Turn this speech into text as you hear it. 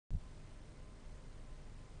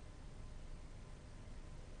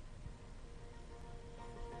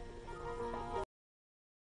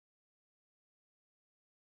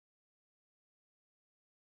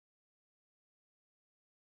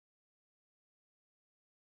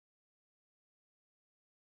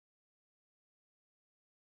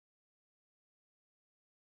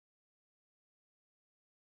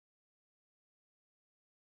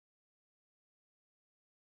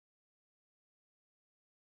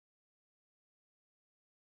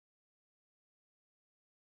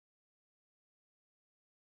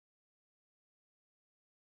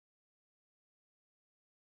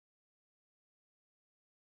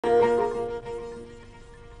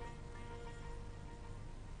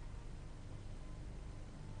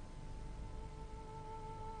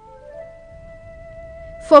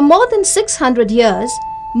For more than 600 years,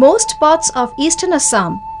 most parts of eastern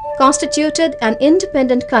Assam constituted an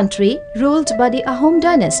independent country ruled by the Ahom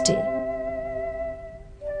dynasty.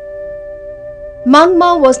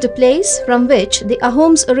 Mangmao was the place from which the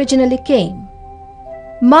Ahoms originally came.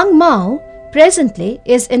 Mangmao presently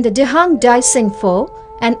is in the Dihang Dai Singpho,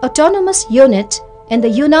 an autonomous unit in the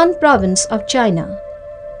Yunnan province of China.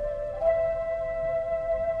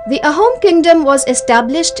 The Ahom kingdom was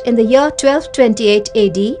established in the year 1228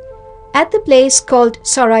 AD at the place called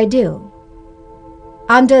Saraideo.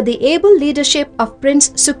 Under the able leadership of Prince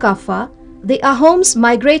Sukafa, the Ahoms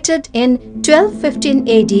migrated in 1215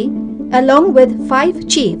 AD along with 5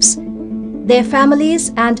 chiefs, their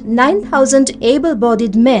families and 9,000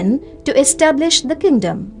 able-bodied men to establish the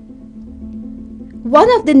kingdom.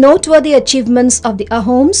 One of the noteworthy achievements of the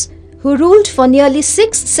Ahoms, who ruled for nearly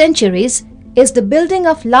 6 centuries, is the building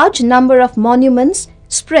of large number of monuments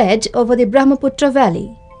spread over the Brahmaputra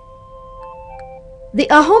valley. The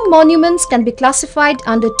Ahom monuments can be classified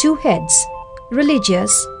under 2 heads,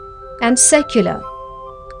 religious and secular.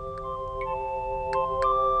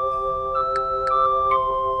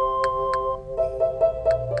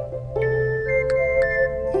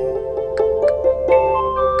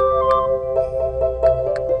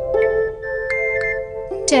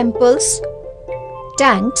 Temples,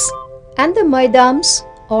 tanks, and the maidans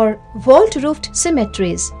or vault-roofed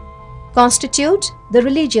cemeteries constitute the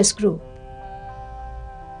religious group.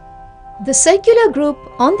 The secular group,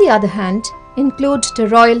 on the other hand, include the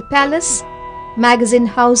royal palace, magazine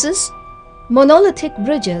houses, monolithic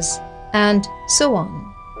bridges, and so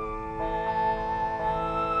on.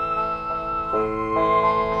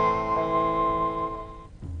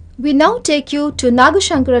 We now take you to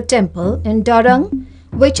Nagashankara Temple in Darang,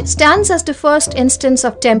 which stands as the first instance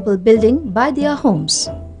of temple building by the Ahoms.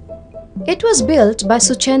 It was built by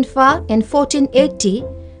Suchenfa in 1480,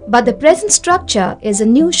 but the present structure is a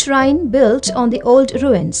new shrine built on the old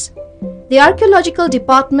ruins. The Archaeological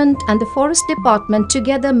Department and the Forest Department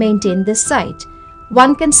together maintain this site.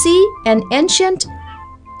 One can see an ancient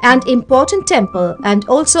and important temple and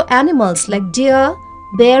also animals like deer,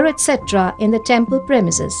 bear, etc. in the temple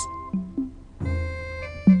premises.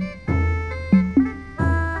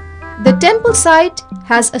 The temple site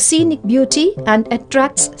has a scenic beauty and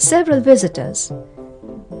attracts several visitors.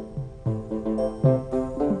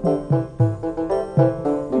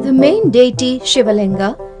 The main deity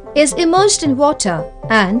Shivalinga is immersed in water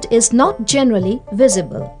and is not generally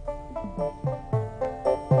visible.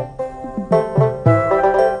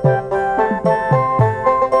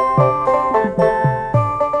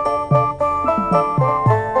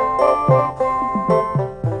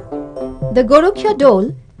 The Gorokya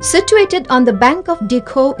Dole, situated on the bank of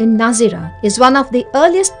Dikho in Nazira, is one of the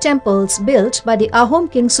earliest temples built by the Ahom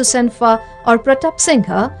king Susenfa or Pratap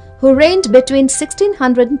Singha, who reigned between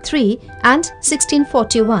 1603 and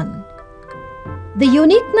 1641. The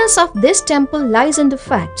uniqueness of this temple lies in the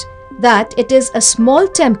fact that it is a small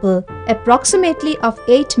temple approximately of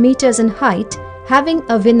 8 meters in height, having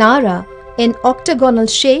a vinara in octagonal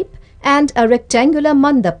shape and a rectangular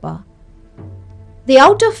mandapa. The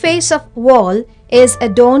outer face of wall is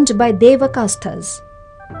adorned by devakasthas.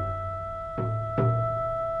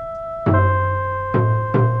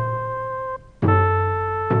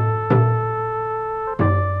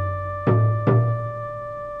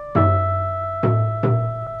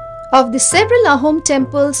 Of the several Ahom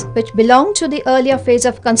temples which belong to the earlier phase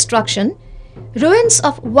of construction, ruins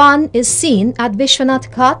of one is seen at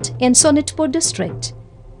Vishwanath Ghat in Sonitpur district.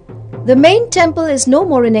 The main temple is no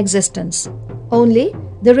more in existence. Only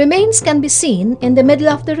the remains can be seen in the middle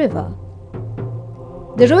of the river.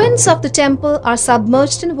 The ruins of the temple are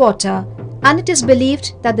submerged in water, and it is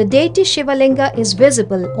believed that the deity Shivalinga is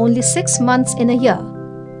visible only 6 months in a year.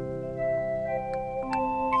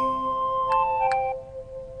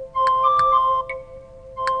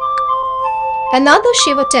 Another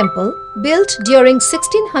Shiva temple, built during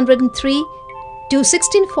 1603 to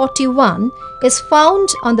 1641, is found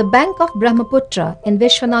on the bank of Brahmaputra in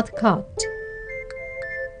Vishwanath Ghat.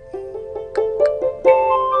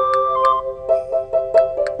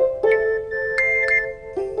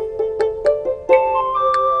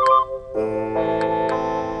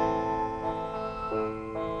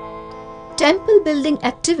 Temple building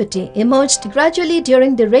activity emerged gradually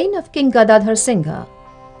during the reign of King Gadadhar Singha.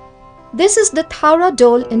 This is the Thaura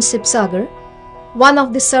Dole in Sibsagar, one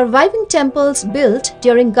of the surviving temples built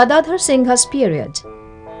during Gadadhar Singha's period.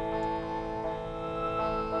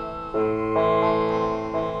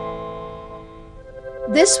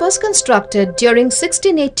 This was constructed during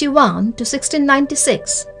 1681 to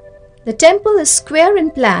 1696. The temple is square in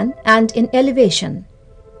plan and in elevation.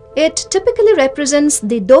 It typically represents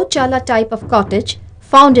the do-chala type of cottage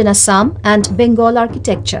found in Assam and Bengal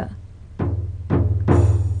architecture.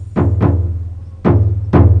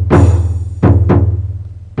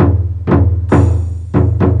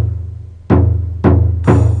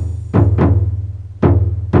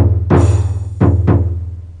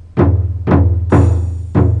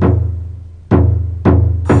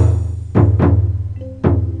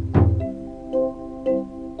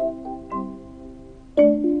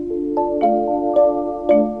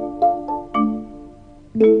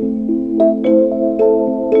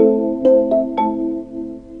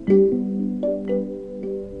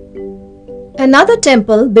 Another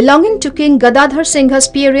temple belonging to King Gadadhar Singha's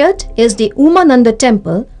period is the Umananda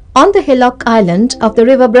temple on the hillock island of the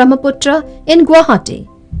river Brahmaputra in Guwahati.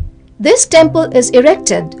 This temple is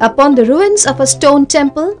erected upon the ruins of a stone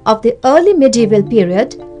temple of the early medieval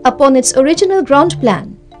period upon its original ground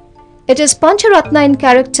plan. It is Pancharatna in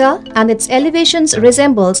character and its elevations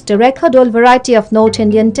resembles the Rekhadol variety of North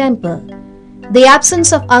Indian temple. The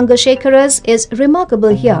absence of Angashekaras is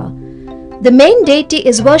remarkable here. The main deity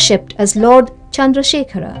is worshipped as Lord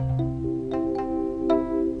Chandrasekhara.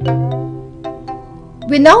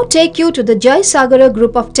 We now take you to the Jaisagara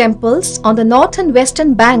group of temples on the north and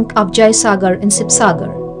western bank of Jaisagar in Sibsagar.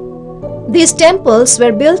 These temples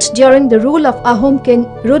were built during the rule of Ahom king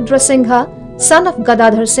Rudra Singha, son of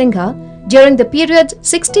Gadadhar Singha, during the period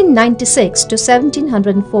 1696 to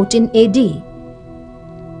 1714 AD.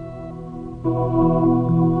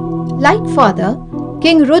 Like father,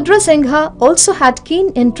 King Rudra Singha also had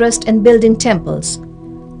keen interest in building temples.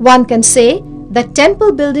 One can say that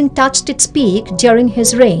temple building touched its peak during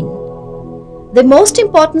his reign. The most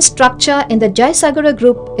important structure in the Jaisagara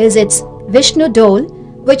group is its Vishnu Dole,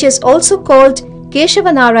 which is also called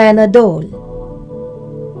Keshavanarayana Dole.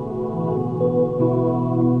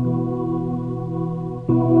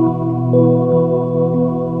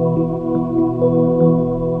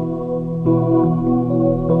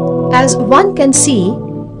 As one can see,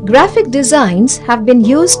 graphic designs have been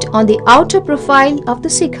used on the outer profile of the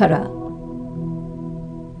Sikhara.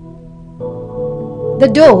 The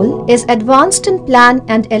dole is advanced in plan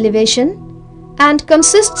and elevation and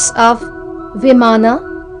consists of Vimana,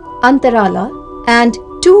 Antarala and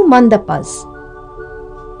 2 mandapas.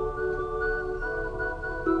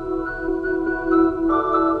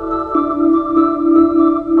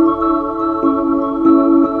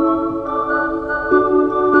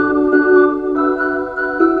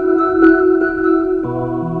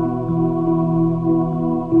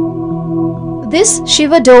 This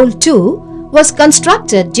Shiva Dole too was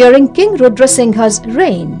constructed during King Rudra Singha's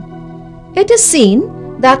reign. It is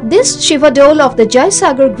seen that this Shiva Dole of the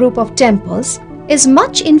Jaisagar group of temples is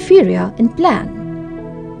much inferior in plan.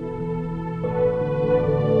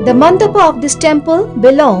 The mandapa of this temple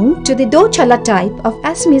belonged to the do-chala type of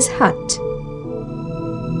Assamese hut.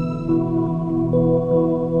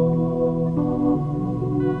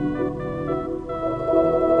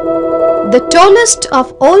 The tallest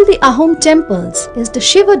of all the Ahom temples is the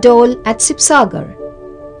Shiva Dole at Sibsagar.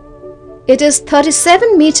 It is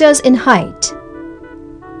 37 meters in height.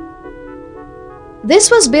 This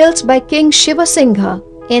was built by King Shiva Singha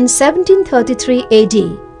in 1733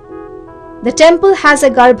 AD. The temple has a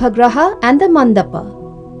Garbhagraha and a mandapa.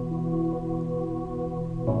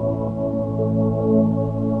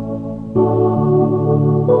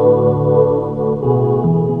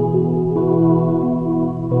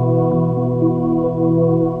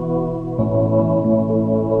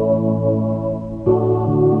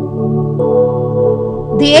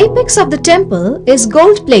 The apex of the temple is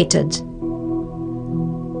gold-plated.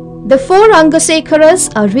 The 4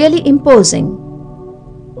 Angasekaras are really imposing.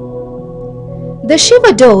 The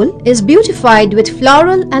Shiva Dole is beautified with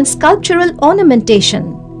floral and sculptural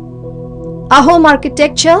ornamentation. Ahom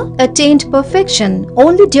architecture attained perfection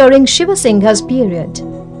only during Shiva Singha's period.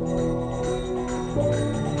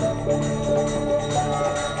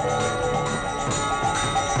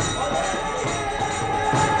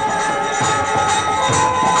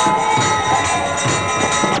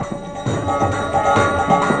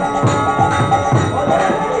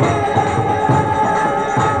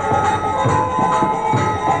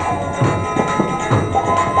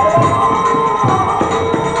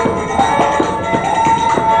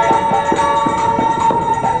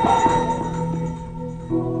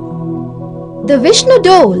 The Vishnu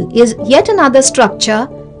Dole is yet another structure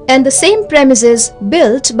and the same premises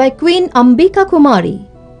built by Queen Ambika Kumari.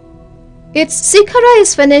 Its Sikhara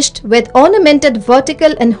is finished with ornamented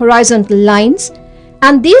vertical and horizontal lines,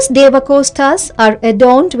 and these Devakostas are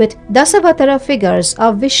adorned with Dasavatara figures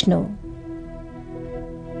of Vishnu.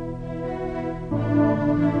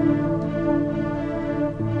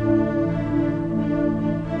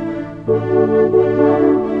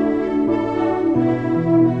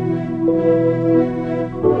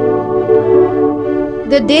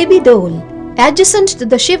 The Devi Dole, adjacent to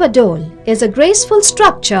the Shiva Dole, is a graceful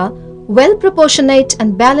structure, well proportionate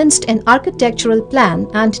and balanced in architectural plan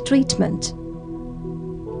and treatment.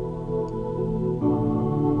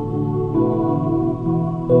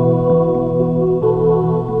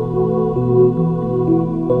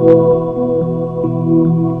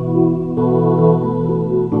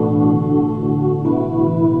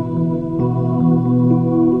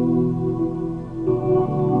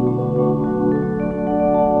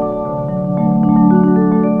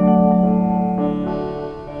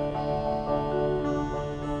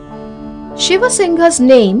 Shiva Singha's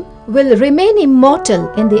name will remain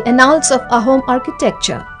immortal in the annals of Ahom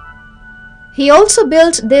architecture. He also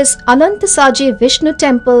built this Anantasaji Vishnu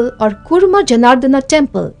temple or Kurma Janardana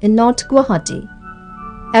temple in North Guwahati.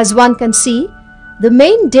 As one can see, the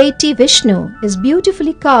main deity Vishnu is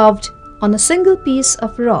beautifully carved on a single piece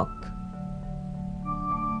of rock.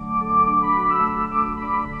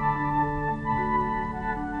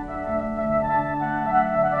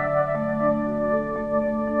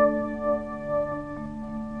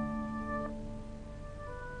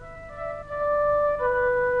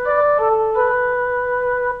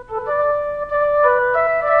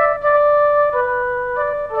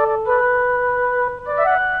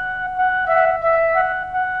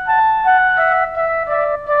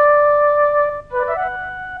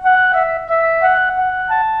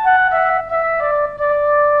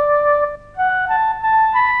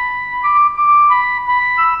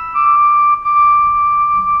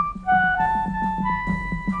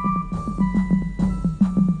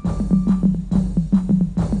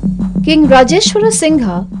 King Rajeshwara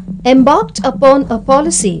Singha embarked upon a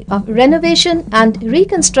policy of renovation and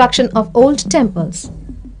reconstruction of old temples.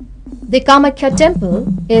 The Kamakhya temple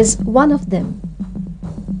is one of them.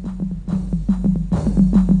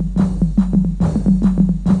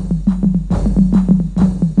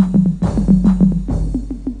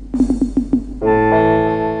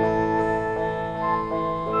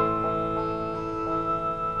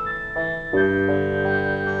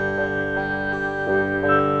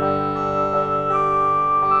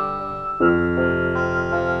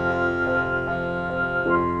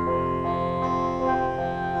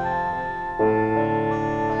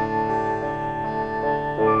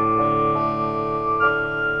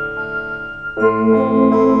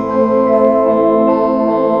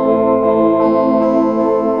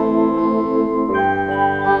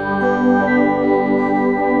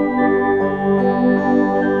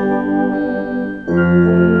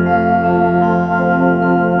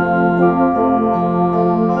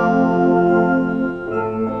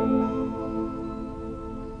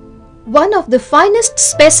 One of the finest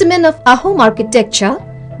specimen of Ahom architecture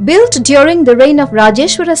built during the reign of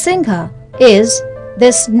Rajeshwara Singha is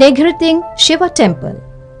this Neghriting Shiva temple.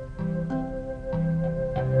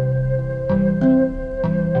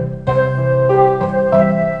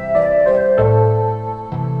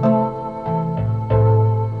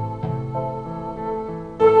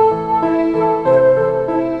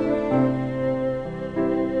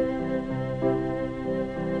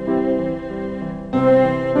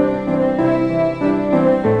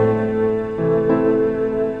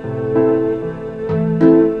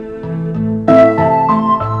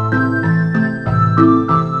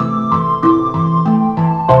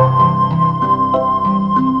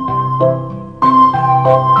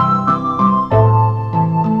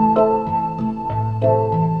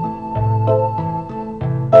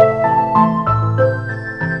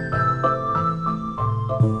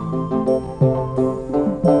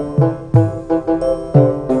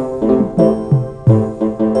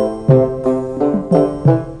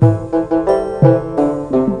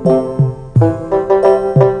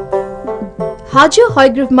 Hajo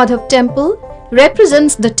Hoygriv Madhav temple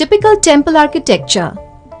represents the typical temple architecture.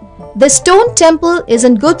 The stone temple is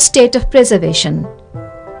in good state of preservation.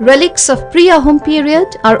 Relics of pre-Ahom period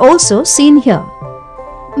are also seen here.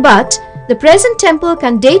 But the present temple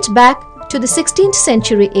can date back to the 16th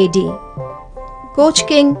century AD. Koch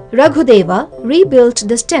King Raghudeva rebuilt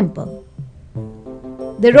this temple.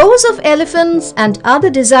 The rows of elephants and other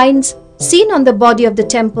designs seen on the body of the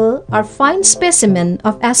temple are fine specimen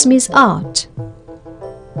of Assamese art.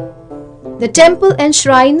 The temple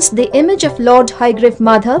enshrines the image of Lord Hoygriv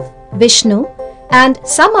Madhav, Vishnu, and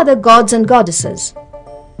some other gods and goddesses.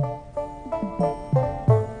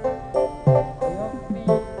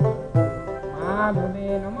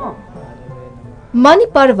 Mani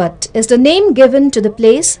Parvat is the name given to the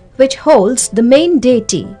place which holds the main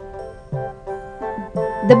deity.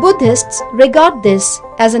 The Buddhists regard this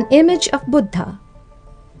as an image of Buddha.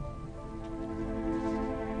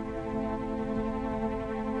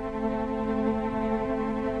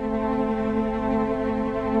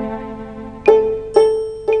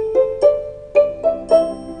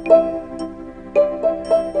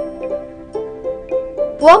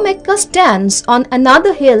 Mecca stands on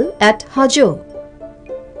another hill at Hajo.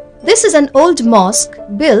 This is an old mosque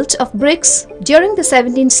built of bricks during the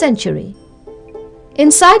 17th century.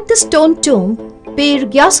 Inside the stone tomb, Pir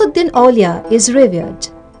Ghyasuddin Aulia is revered.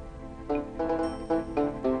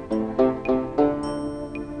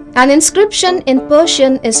 An inscription in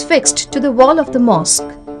Persian is fixed to the wall of the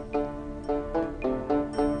mosque.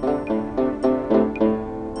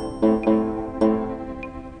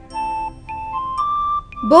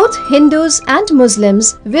 Both Hindus and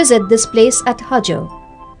Muslims visit this place at Hajo.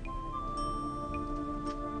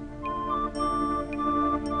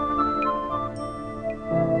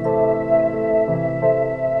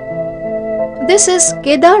 This is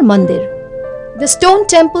Kedar Mandir. The stone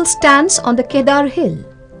temple stands on the Kedar hill.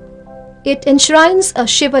 It enshrines a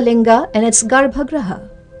Shiva Linga in its Garbhagriha.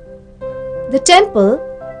 The temple,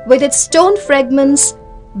 with its stone fragments,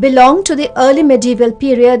 belong to the early medieval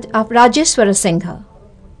period of Rajeshwara Singha.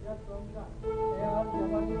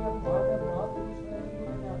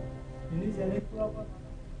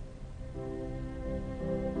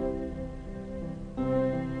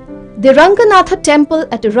 The Ranganatha temple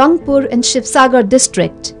at Rangpur in Shivsagar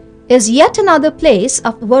district is yet another place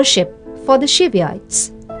of worship for the Shivites.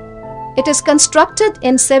 It is constructed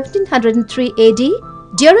in 1703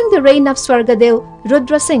 AD during the reign of Swargadev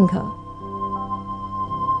Rudra Singha.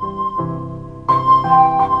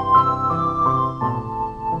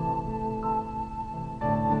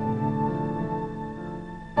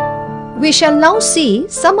 We shall now see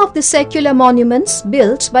some of the secular monuments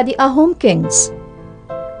built by the Ahom kings.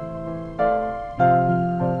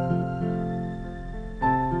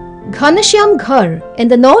 Ghanshyam Ghar in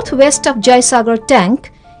the northwest of Jaisagar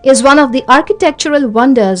Tank is one of the architectural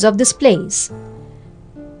wonders of this place.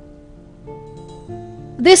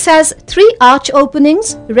 This has 3 arch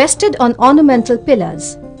openings rested on ornamental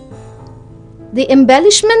pillars. The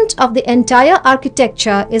embellishment of the entire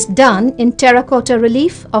architecture is done in terracotta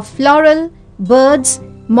relief of floral, birds,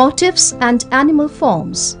 motifs and animal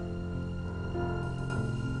forms.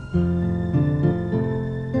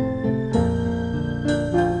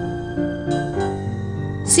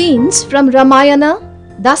 Scenes from Ramayana,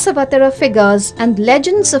 Dasavatara figures and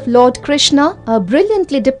legends of Lord Krishna are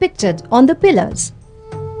brilliantly depicted on the pillars.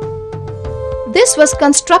 This was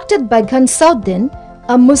constructed by Ghansauddin,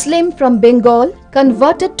 a Muslim from Bengal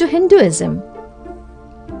converted to Hinduism.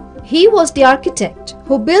 He was the architect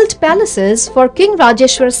who built palaces for King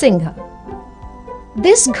Rajeshwar Singha.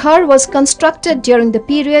 This ghar was constructed during the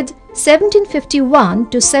period 1751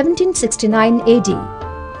 to 1769 AD.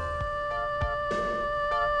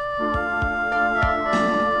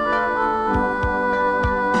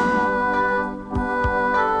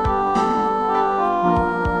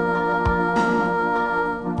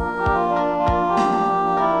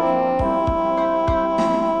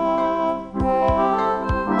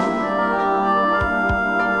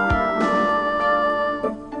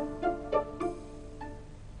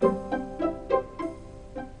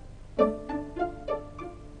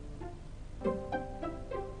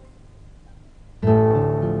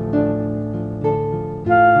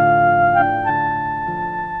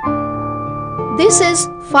 This is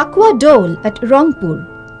Fakwa Dole at Rangpur.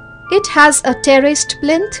 It has a terraced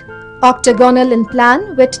plinth, octagonal in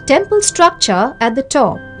plan with temple structure at the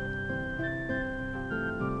top.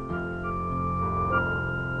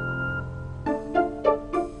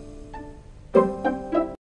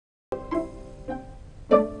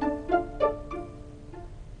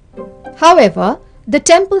 However, the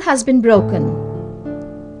temple has been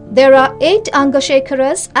broken. There are 8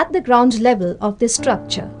 Angashekaras at the ground level of this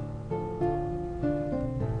structure.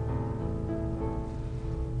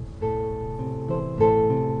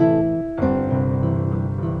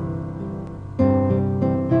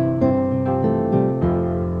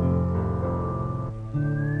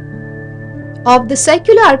 Of the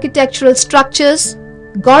secular architectural structures,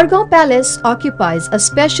 Gorgaon Palace occupies a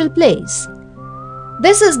special place.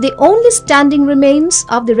 This is the only standing remains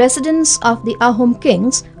of the residence of the Ahom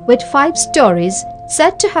kings with 5 stories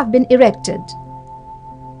said to have been erected.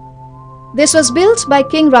 This was built by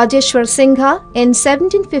King Rajeshwar Singha in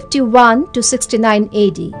 1751 to 69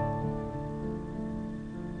 AD.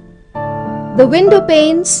 The window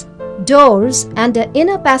panes, doors and the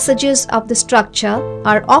inner passages of the structure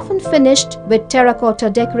are often finished with terracotta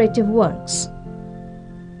decorative works.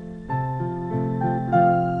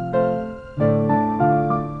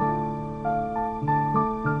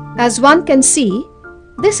 As one can see,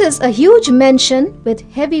 this is a huge mansion with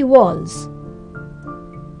heavy walls.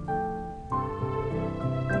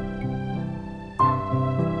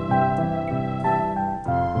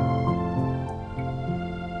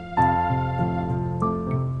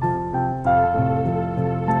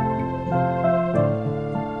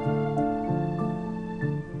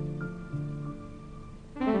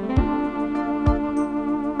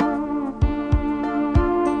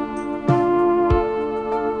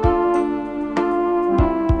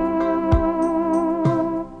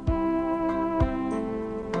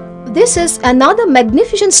 This is another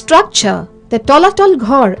magnificent structure, the Tolatol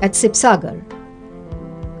Ghor at Sibsagar.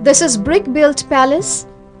 This is brick-built palace,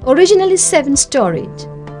 originally 7-storied.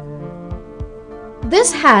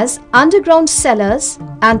 This has underground cellars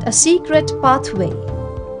and a secret pathway.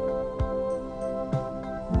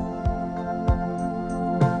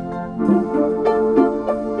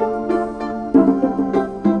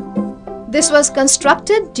 This was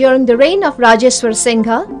constructed during the reign of Rajeshwar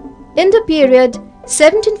Singha in the period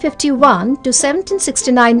 1751 to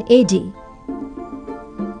 1769 AD.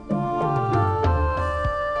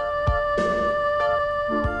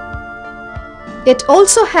 It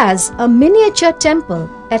also has a miniature temple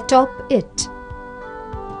atop it.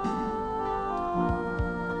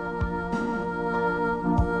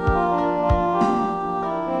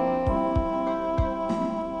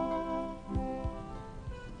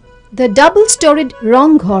 The double-storied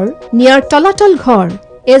Ronghor near Tolatol Ghor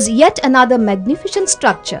is yet another magnificent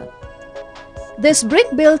structure. This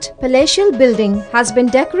brick-built palatial building has been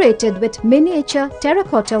decorated with miniature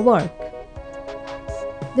terracotta work.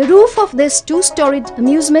 The roof of this 2-storied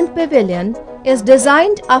amusement pavilion is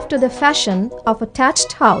designed after the fashion of a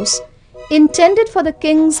thatched house intended for the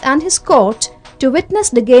kings and his court to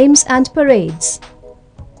witness the games and parades.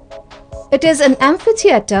 It is an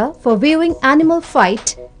amphitheatre for viewing animal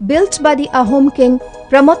fight built by the Ahom king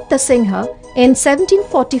Pramotta Singha in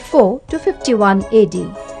 1744 to 51 AD.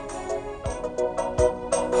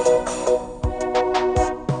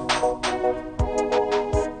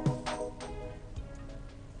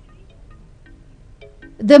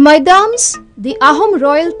 The Maidams, the Ahom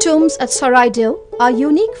royal tombs at Saraideo, are a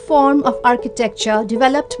unique form of architecture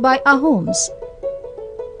developed by Ahoms.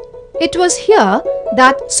 It was here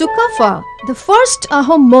that Sukafa, the first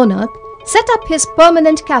Ahom monarch, set up his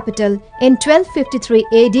permanent capital in 1253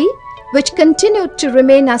 AD, which continued to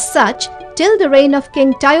remain as such till the reign of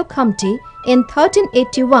King Tayokhamti in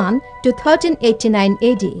 1381 to 1389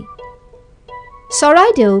 AD.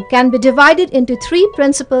 Saraideo can be divided into 3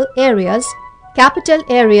 principal areas: capital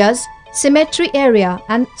areas, cemetery area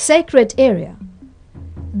and sacred area.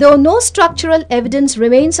 Though no structural evidence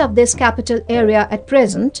remains of this capital area at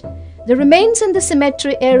present, the remains in the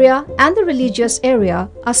cemetery area and the religious area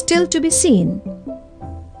are still to be seen.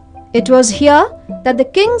 It was here that the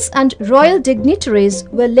kings and royal dignitaries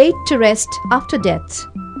were laid to rest after death.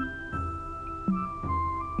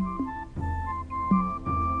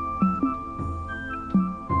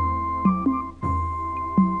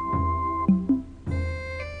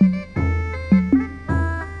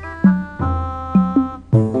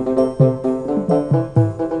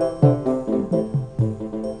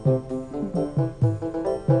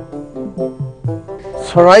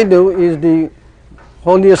 Saraideo is the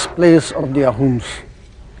holiest place of the Ahoms.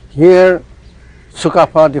 Here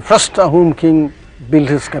Sukafa, the first Ahom king, built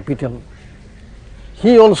his capital.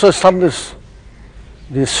 He also established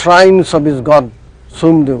the shrines of his god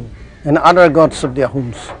Sumdev and other gods of the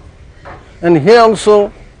Ahoms. And here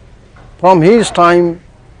also, from his time,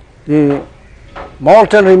 the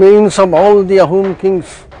mortal remains of all the Ahom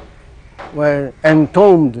kings were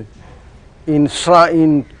entombed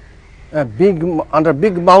under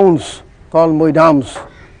big mounds called moidams.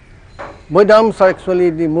 Moidams are actually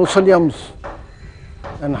the mausoleums,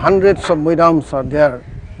 and hundreds of moidams are there,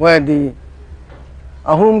 where the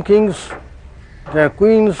Ahom kings, their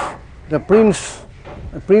queens, the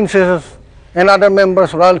princesses, and other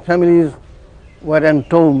members of royal families were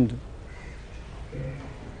entombed.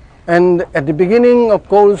 And at the beginning, of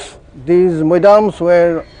course, these moidams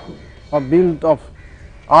were built of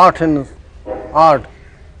art.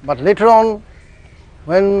 But later on,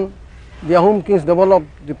 when the Ahom kings developed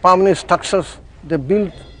the permanent structures, they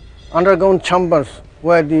built underground chambers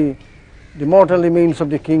where the mortal remains of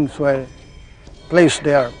the kings were placed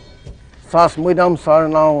there. Such moidams are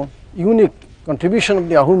now unique contribution of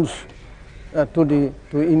the Ahoms to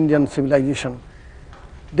Indian civilization.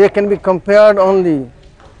 They can be compared only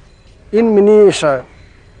in miniature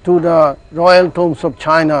to the royal tombs of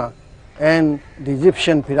China and the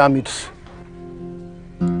Egyptian pyramids.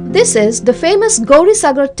 This is the famous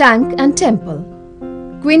Gaurisagar tank and temple.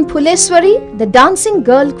 Queen Phuleswari, the dancing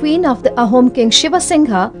girl queen of the Ahom king Shiva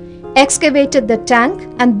Singha, excavated the tank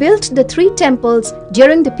and built the 3 temples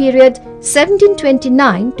during the period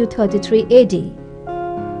 1729 to 33 AD.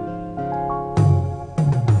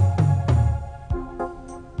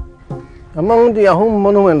 Among the Ahom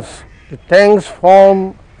monuments, the tanks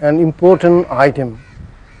form an important item.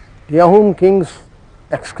 The Ahom kings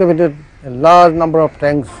excavated a large number of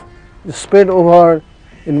tanks spread over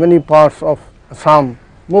in many parts of Assam,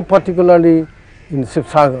 more particularly in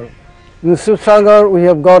Sibsagar. In Sibsagar we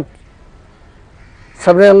have got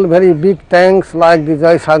several very big tanks like the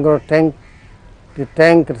Jaisagar tank, the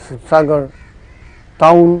tank at Sagar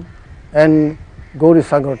town, and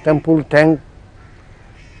Gaurisagar temple tank.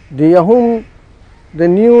 The Ahom, they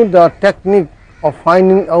knew the technique of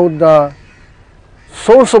finding out the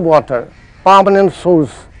source of water, permanent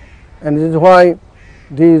source, and this is why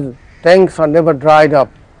these tanks are never dried up.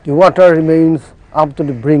 The water remains up to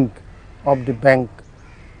the brink of the bank.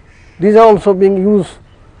 These are also being used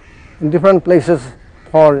in different places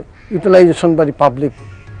for utilization by the public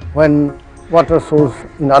when water source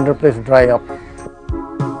in other places dry up.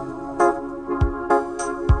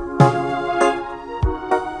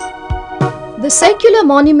 The secular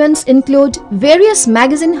monuments include various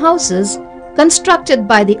magazine houses constructed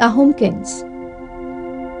by the Ahom kings.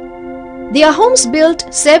 The Ahoms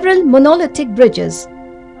built several monolithic bridges.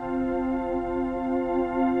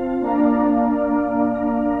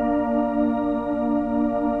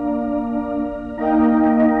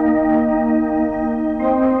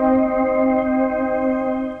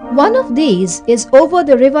 One of these is over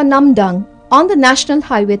the river Namdang on the National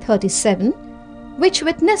Highway 37, which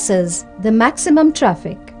witnesses the maximum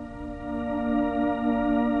traffic.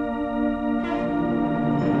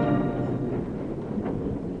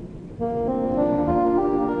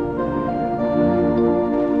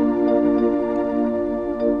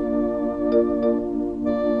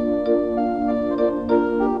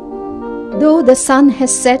 Though the sun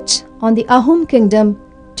has set on the Ahom kingdom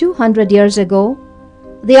 200 years ago,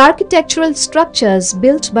 the architectural structures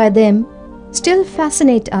built by them still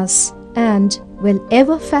fascinate us and will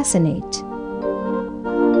ever fascinate.